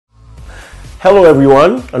Hello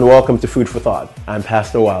everyone, and welcome to Food for Thought. I'm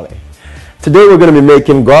Pastor Wale. Today we're going to be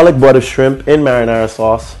making garlic butter shrimp in marinara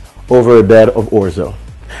sauce over a bed of orzo.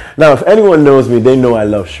 Now, if anyone knows me, they know I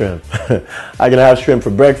love shrimp. I can have shrimp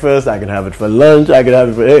for breakfast, I can have it for lunch, I can have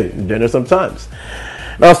it for dinner sometimes.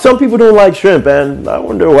 Now, some people don't like shrimp, and I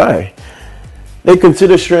wonder why. They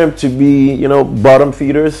consider shrimp to be, bottom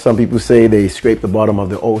feeders. Some people say they scrape the bottom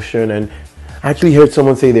of the ocean, and I actually heard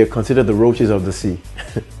someone say they're considered the roaches of the sea.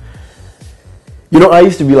 I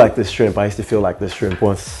used to be like this shrimp. I used to feel like this shrimp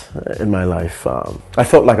once in my life. I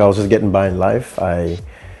felt like I was just getting by in life. I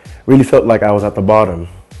really felt like I was at the bottom.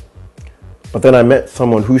 But then I met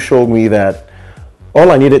someone who showed me that all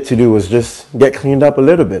I needed to do was just get cleaned up a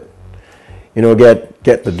little bit.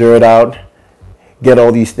 Get the dirt out, get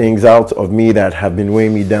all these things out of me that have been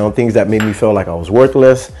weighing me down, things that made me feel like I was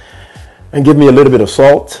worthless, and give me a little bit of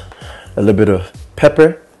salt, a little bit of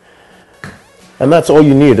pepper. And that's all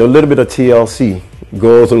you need. A little bit of TLC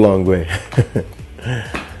goes a long way.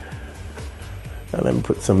 And let me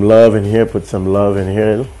put some love in here, put some love in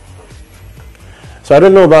here. So I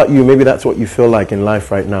don't know about you, maybe that's what you feel like in life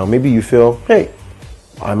right now. Maybe you feel, hey,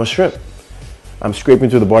 I'm a shrimp. I'm scraping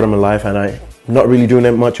to the bottom of life and I'm not really doing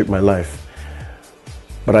that much with my life.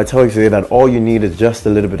 But I tell you today that all you need is just a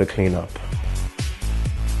little bit of cleanup.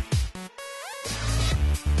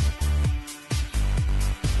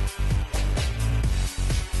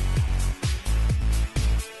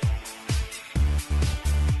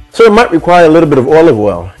 So it might require a little bit of olive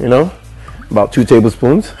oil, about 2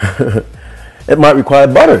 tablespoons. It might require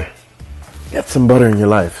butter. Get some butter in your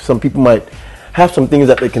life. Some people might have some things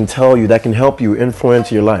that they can tell you that can help you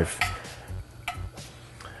influence your life.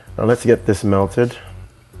 Now let's get this melted.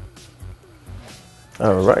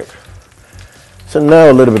 All right. So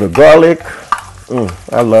now a little bit of garlic.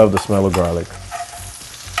 I love the smell of garlic.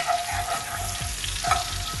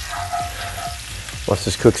 Once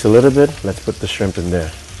this cooks a little bit, let's put the shrimp in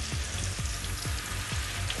there.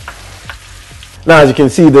 Now, as you can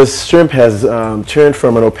see, this shrimp has turned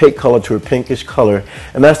from an opaque color to a pinkish color,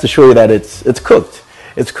 and that's to show you that it's cooked.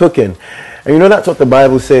 It's cooking. And that's what the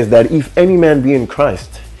Bible says, that if any man be in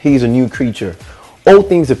Christ, he's a new creature. All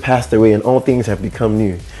things have passed away and all things have become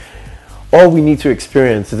new. All we need to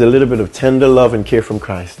experience is a little bit of tender love and care from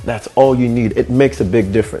Christ. That's all you need. It makes a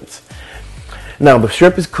big difference. Now, the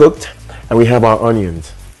shrimp is cooked and we have our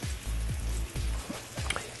onions.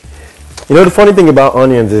 The funny thing about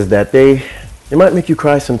onions is that they might make you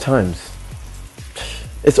cry sometimes.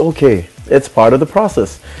 It's okay. It's part of the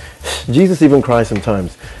process. Jesus even cries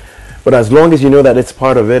sometimes. But as long as you know that it's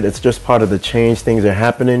part of it, it's just part of the change, things are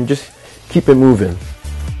happening, just keep it moving.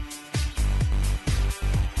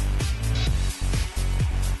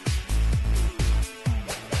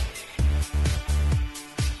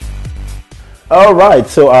 All right,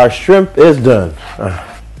 so our shrimp is done.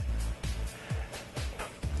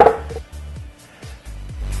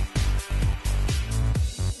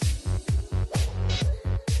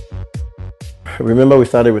 Remember, we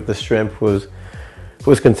started with the shrimp was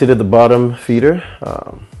considered the bottom feeder,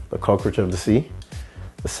 the cockroach of the sea.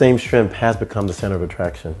 The same shrimp has become the center of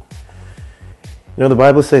attraction. The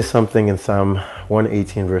Bible says something in Psalm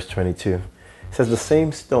 118, verse 22. It says, the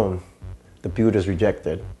same stone the builders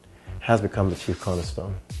rejected has become the chief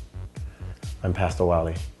cornerstone. I'm Pastor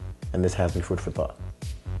Wale, and this has been Food for Thought.